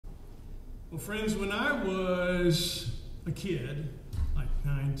Well, friends, when I was a kid, like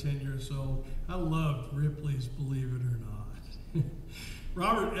 9, 10 years old, I loved Ripley's Believe It or Not.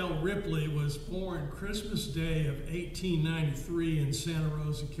 Robert L. Ripley was born Christmas Day of 1893 in Santa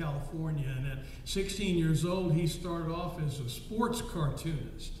Rosa, California, and at 16 years old, he started off as a sports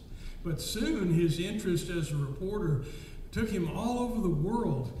cartoonist. But soon, his interest as a reporter took him all over the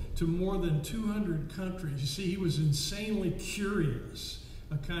world to more than 200 countries. You see, he was insanely curious,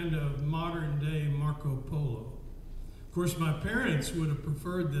 a kind of modern-day Marco Polo. Of course, my parents would have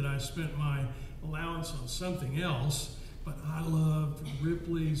preferred that I spent my allowance on something else, but I loved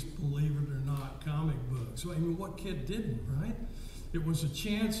Ripley's Believe It or Not comic books. So, I mean, what kid didn't, right? It was a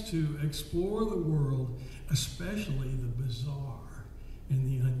chance to explore the world, especially the bizarre and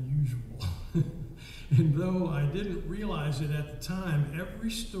the unusual. And though I didn't realize it at the time, every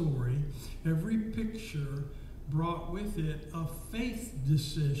story, every picture brought with it a faith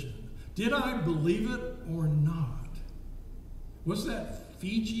decision. Did I believe it or not? Was that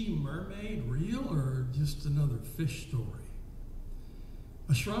Fiji mermaid real or just another fish story?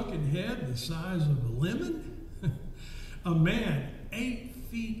 A shrunken head the size of a lemon? A man 8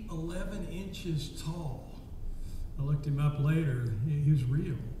 feet 11 inches tall. I looked him up later. He was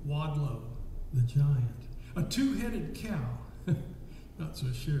real. Wadlow, the giant. A two-headed cow. Not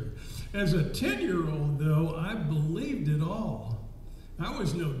so sure. As a 10-year-old, though, I believed it all. I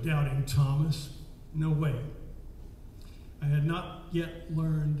was no doubting Thomas. No way. I had not yet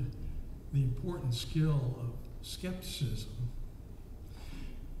learned the important skill of skepticism.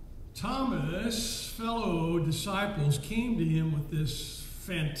 Thomas' fellow disciples came to him with this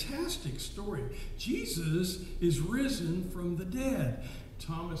fantastic story. Jesus is risen from the dead.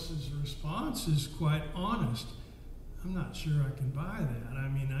 Thomas's response is quite honest. I'm not sure I can buy that. I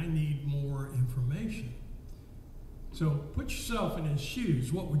mean, I need more information. So put yourself in his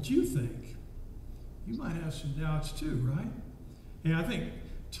shoes. What would you think? You might have some doubts too, right? And I think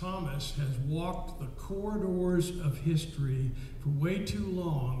Thomas has walked the corridors of history for way too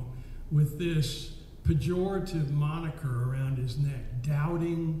long with this pejorative moniker around his neck,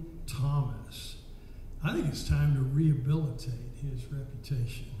 Doubting Thomas. I think it's time to rehabilitate his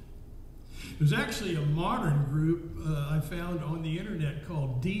reputation. There's actually a modern group I found on the internet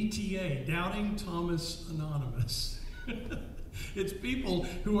called DTA, Doubting Thomas Anonymous. It's people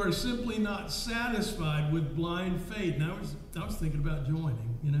who are simply not satisfied with blind faith. And I was thinking about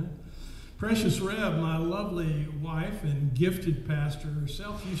joining, you know. Precious Reb, my lovely wife and gifted pastor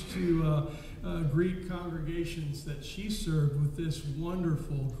herself, used to greet congregations that she served with this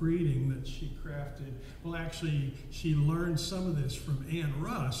wonderful greeting that she crafted. Well, actually, she learned some of this from Ann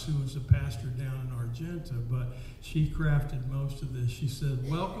Russ, who was a pastor down in Argenta, but she crafted most of this. She said,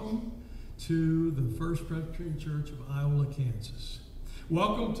 "Welcome to the First Presbyterian Church of Iowa, Kansas.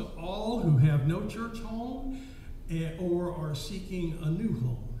 Welcome to all who have no church home or are seeking a new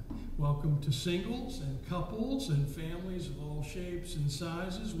home. Welcome to singles and couples and families of all shapes and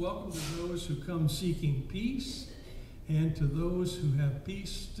sizes. Welcome to those who come seeking peace and to those who have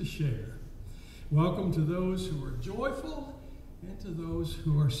peace to share. Welcome to those who are joyful and to those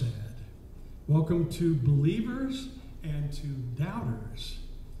who are sad. Welcome to believers and to doubters,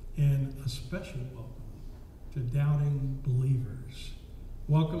 and a special welcome to doubting believers.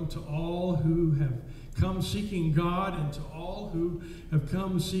 Welcome to all who have come seeking God and to all who have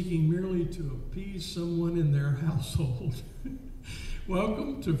come seeking merely to appease someone in their household.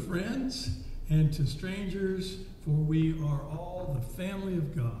 Welcome to friends and to strangers, for we are all the family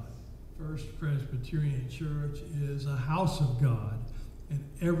of God. First Presbyterian Church is a house of God, and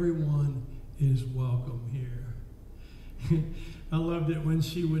everyone is welcome here." I loved it when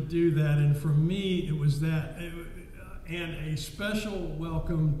she would do that, and for me, it was that. And a special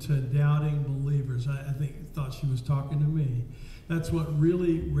welcome to doubting believers. I thought she was talking to me. That's what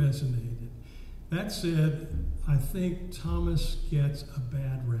really resonated. That said, I think Thomas gets a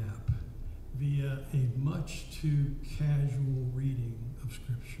bad rap via a much too casual reading of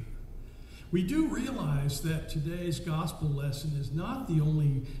Scripture. We do realize that today's gospel lesson is not the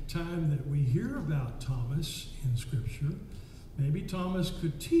only time that we hear about Thomas in Scripture. Maybe Thomas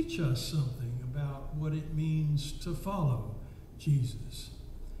could teach us something about what it means to follow Jesus.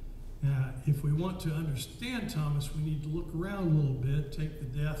 Now, if we want to understand Thomas, we need to look around a little bit, take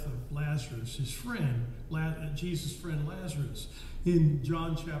the death of Lazarus, his friend, Jesus' friend Lazarus, in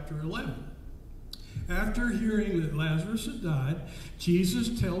John chapter 11. After hearing that Lazarus had died,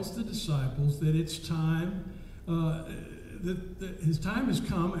 Jesus tells the disciples that it's time, that his time has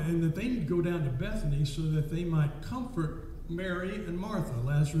come and that they need to go down to Bethany so that they might comfort Mary and Martha,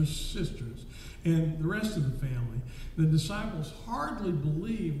 Lazarus' sisters, and the rest of the family. The disciples hardly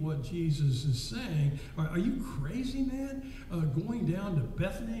believe what Jesus is saying. Are you crazy, man? Going down to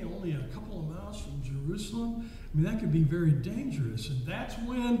Bethany, only a couple of miles from Jerusalem? I mean, that could be very dangerous. And that's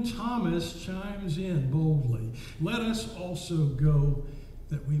when Thomas chimes in boldly. Let us also go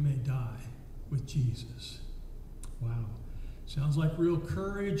that we may die with Jesus. Wow. Sounds like real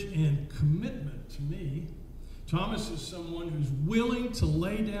courage and commitment to me. Thomas is someone who's willing to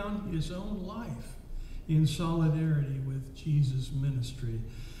lay down his own life in solidarity with Jesus' ministry.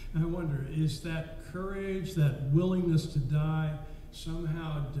 And I wonder, is that courage, that willingness to die,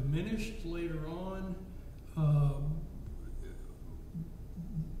 somehow diminished later on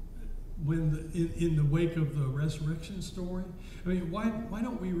in the wake of the resurrection story? I mean, why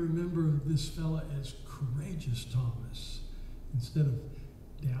don't we remember this fella as courageous Thomas instead of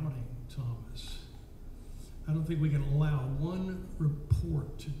doubting Thomas? I don't think we can allow one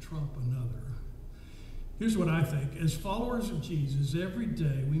report to trump another. Here's what I think. As followers of Jesus, every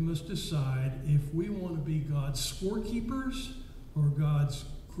day we must decide if we want to be God's scorekeepers or God's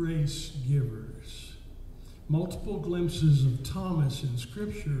grace givers. Multiple glimpses of Thomas in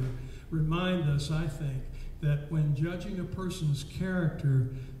Scripture remind us, I think, that when judging a person's character,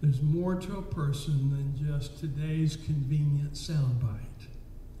 there's more to a person than just today's convenient soundbite.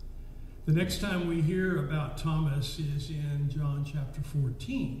 The next time we hear about Thomas is in John chapter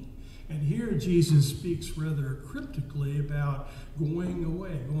 14. And here Jesus speaks rather cryptically about going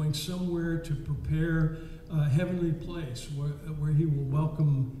away, going somewhere to prepare a heavenly place where he will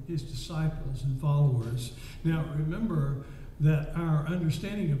welcome his disciples and followers. Now, remember that our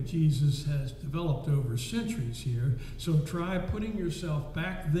understanding of Jesus has developed over centuries here, so try putting yourself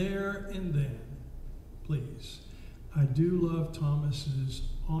back there and then, please. I do love Thomas's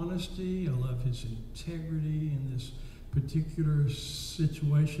honesty. I love his integrity in this particular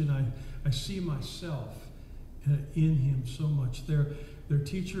situation. I see myself in him so much. Their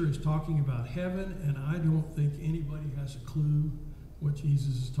teacher is talking about heaven, and I don't think anybody has a clue what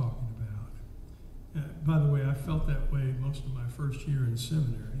Jesus is talking about. By the way, I felt that way most of my first year in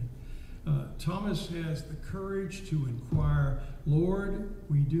seminary. Thomas has the courage to inquire, Lord,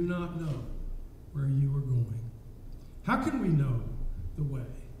 we do not know where you are going. How can we know the way?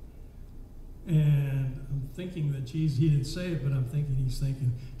 And I'm thinking that Jesus, he didn't say it, but I'm thinking he's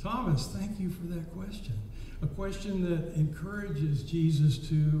thinking, Thomas, thank you for that question. A question that encourages Jesus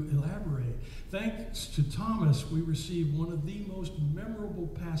to elaborate. Thanks to Thomas, we receive one of the most memorable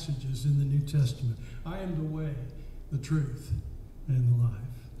passages in the New Testament. I am the way, the truth, and the life.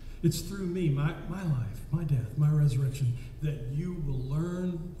 It's through me, my life, my death, my resurrection, that you will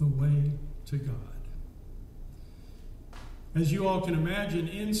learn the way to God. As you all can imagine,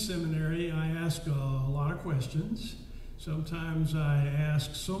 in seminary, I ask a lot of questions. Sometimes I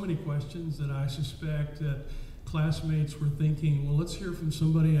ask so many questions that I suspect that classmates were thinking, well, let's hear from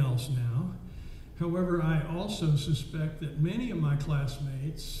somebody else now. However, I also suspect that many of my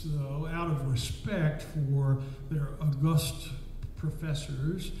classmates, though, out of respect for their august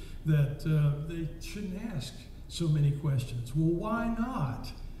professors, that they shouldn't ask so many questions. Well, why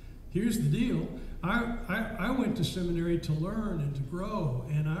not? Here's the deal. I went to seminary to learn and to grow,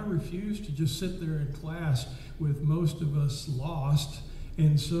 and I refused to just sit there in class with most of us lost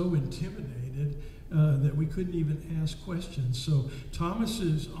and so intimidated that we couldn't even ask questions. So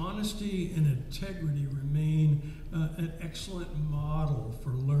Thomas's honesty and integrity remain an excellent model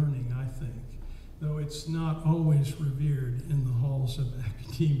for learning, I think, though it's not always revered in the halls of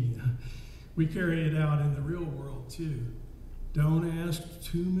academia. We carry it out in the real world, too. Don't ask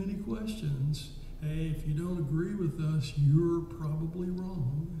too many questions. Hey, if you don't agree with us, you're probably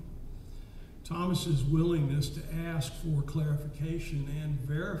wrong. Thomas's willingness to ask for clarification and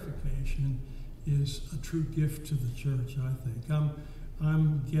verification is a true gift to the church, I think.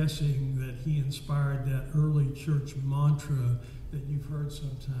 I'm guessing that he inspired that early church mantra that you've heard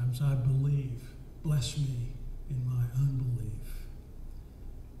sometimes, I believe, bless me in my unbelief.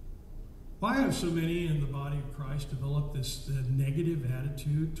 Why have so many in the body of Christ developed this negative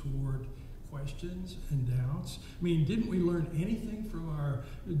attitude toward questions and doubts? I mean, didn't we learn anything from our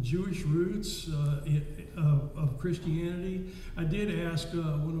Jewish roots of Christianity? I did ask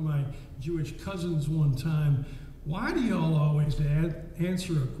one of my Jewish cousins one time, why do y'all always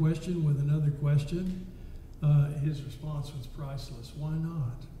answer a question with another question? His response was priceless. Why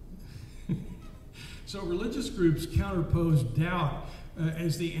not? So religious groups counterpose doubt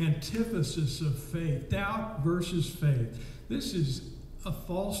as the antithesis of faith. Doubt versus faith. This is a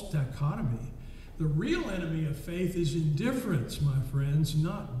false dichotomy. The real enemy of faith is indifference, my friends,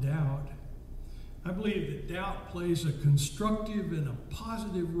 not doubt. I believe that doubt plays a constructive and a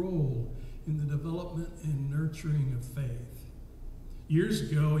positive role in the development and nurturing of faith. Years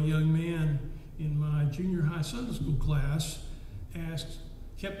ago, a young man in my junior high Sunday school class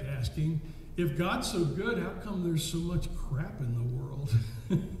kept asking, if God's so good, how come there's so much crap in the world?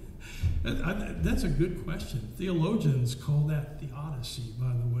 That's a good question. Theologians call that theodicy,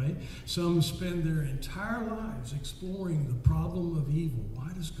 by the way. Some spend their entire lives exploring the problem of evil.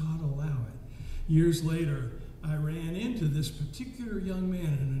 Why does God allow it? Years later, I ran into this particular young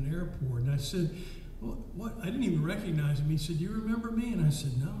man in an airport, and I said, well, what? I didn't even recognize him. He said, do you remember me? And I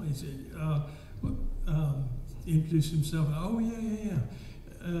said, no. He said, introduced himself. Oh, yeah.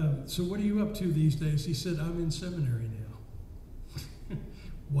 So what are you up to these days? He said, I'm in seminary now.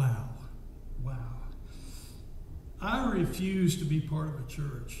 Wow. I refuse to be part of a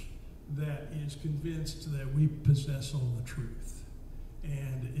church that is convinced that we possess all the truth.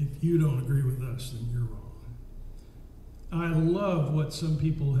 And if you don't agree with us, then you're wrong. I love what some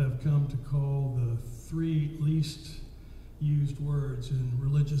people have come to call the 3 least used words in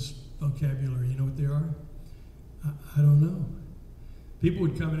religious vocabulary. You know what they are? I don't know. People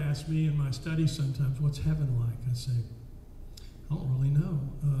would come and ask me in my studies sometimes, what's heaven like? I say, I don't really know.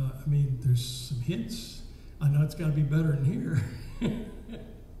 There's some hints. I know it's got to be better than here.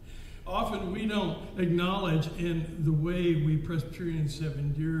 Often we don't acknowledge, in the way we Presbyterians have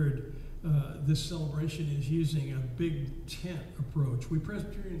endured this celebration is using a big tent approach. We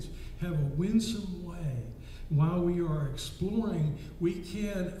Presbyterians have a winsome way. While we are exploring, we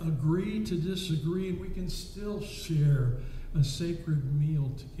can agree to disagree, and we can still share a sacred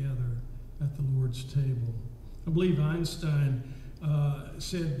meal together at the Lord's table. I believe Einstein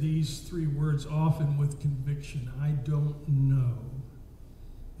said these 3 words often with conviction. I don't know.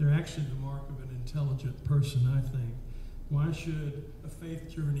 They're actually the mark of an intelligent person, I think. Why should a faith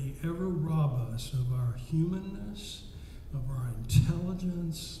journey ever rob us of our humanness, of our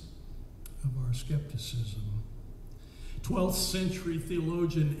intelligence, of our skepticism? 12th century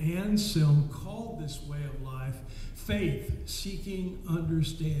theologian Anselm called this way of life faith seeking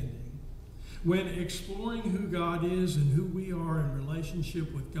understanding. When exploring who God is and who we are in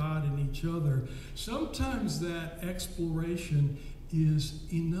relationship with God and each other, sometimes that exploration is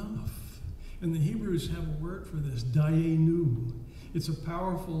enough. And the Hebrews have a word for this, dayenu. It's a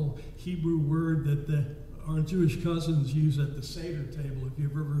powerful Hebrew word that our Jewish cousins use at the Seder table. If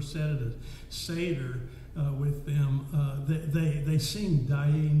you've ever sat at a Seder with them, they sing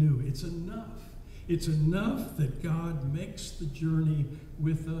dayenu. It's enough. It's enough that God makes the journey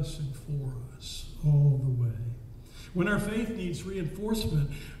with us and for us all the way. When our faith needs reinforcement,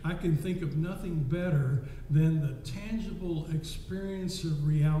 I can think of nothing better than the tangible experience of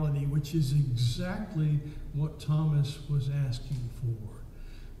reality, which is exactly what Thomas was asking for.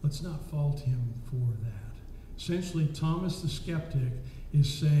 Let's not fault him for that. Essentially, Thomas the skeptic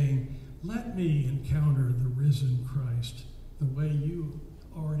is saying, let me encounter the risen Christ the way you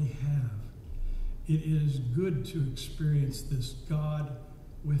already have. It is good to experience this God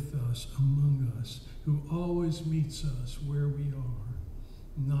with us, among us, who always meets us where we are,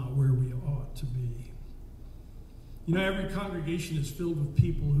 not where we ought to be. You know, every congregation is filled with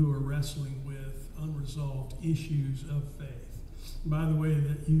people who are wrestling with unresolved issues of faith. By the way,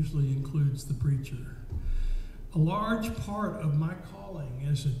 that usually includes the preacher. A large part of my calling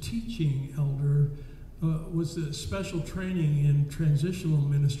as a teaching elder was the special training in transitional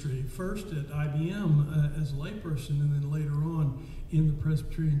ministry, first at IBM as a layperson and then later on in the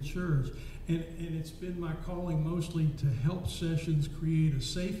Presbyterian Church. And it's been my calling mostly to help sessions create a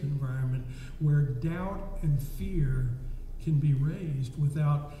safe environment where doubt and fear can be raised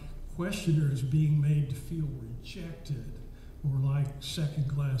without questioners being made to feel rejected or like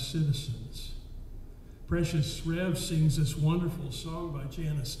second-class citizens. Precious Rev sings this wonderful song by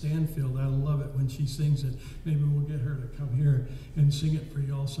Janice Stanfield. I love it when she sings it. Maybe we'll get her to come here and sing it for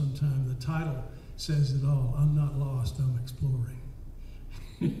y'all sometime. The title says it all. I'm not lost, I'm exploring.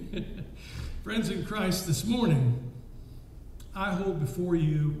 Friends in Christ, this morning, I hold before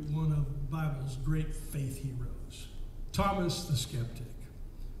you one of the Bible's great faith heroes, Thomas the Skeptic,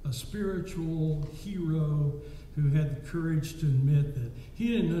 a spiritual hero who had the courage to admit that he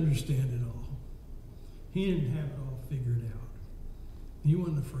didn't understand it all. He didn't have it all figured out. He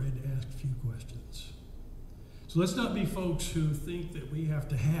wasn't afraid to ask a few questions. So let's not be folks who think that we have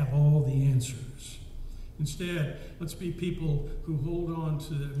to have all the answers. Instead, let's be people who hold on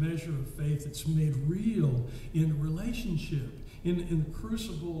to that measure of faith that's made real in relationship, in the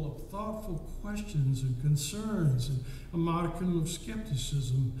crucible of thoughtful questions and concerns and a modicum of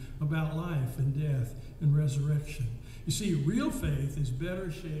skepticism about life and death and resurrection. You see, real faith is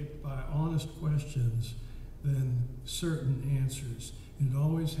better shaped by honest questions than certain answers. It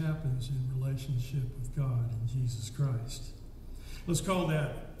always happens in relationship with God and Jesus Christ. Let's call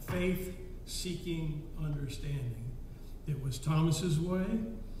that faith-seeking understanding. It was Thomas's way,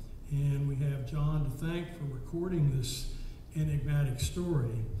 and we have John to thank for recording this enigmatic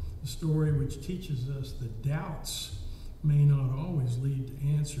story, a story which teaches us that doubts may not always lead to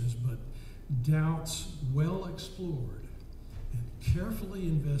answers, but doubts well explored and carefully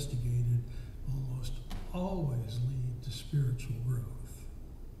investigated almost always lead to spiritual growth.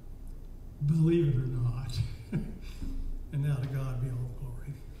 Believe it or not. And now to God be all the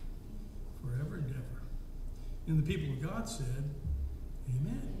glory, forever and ever. And the people of God said,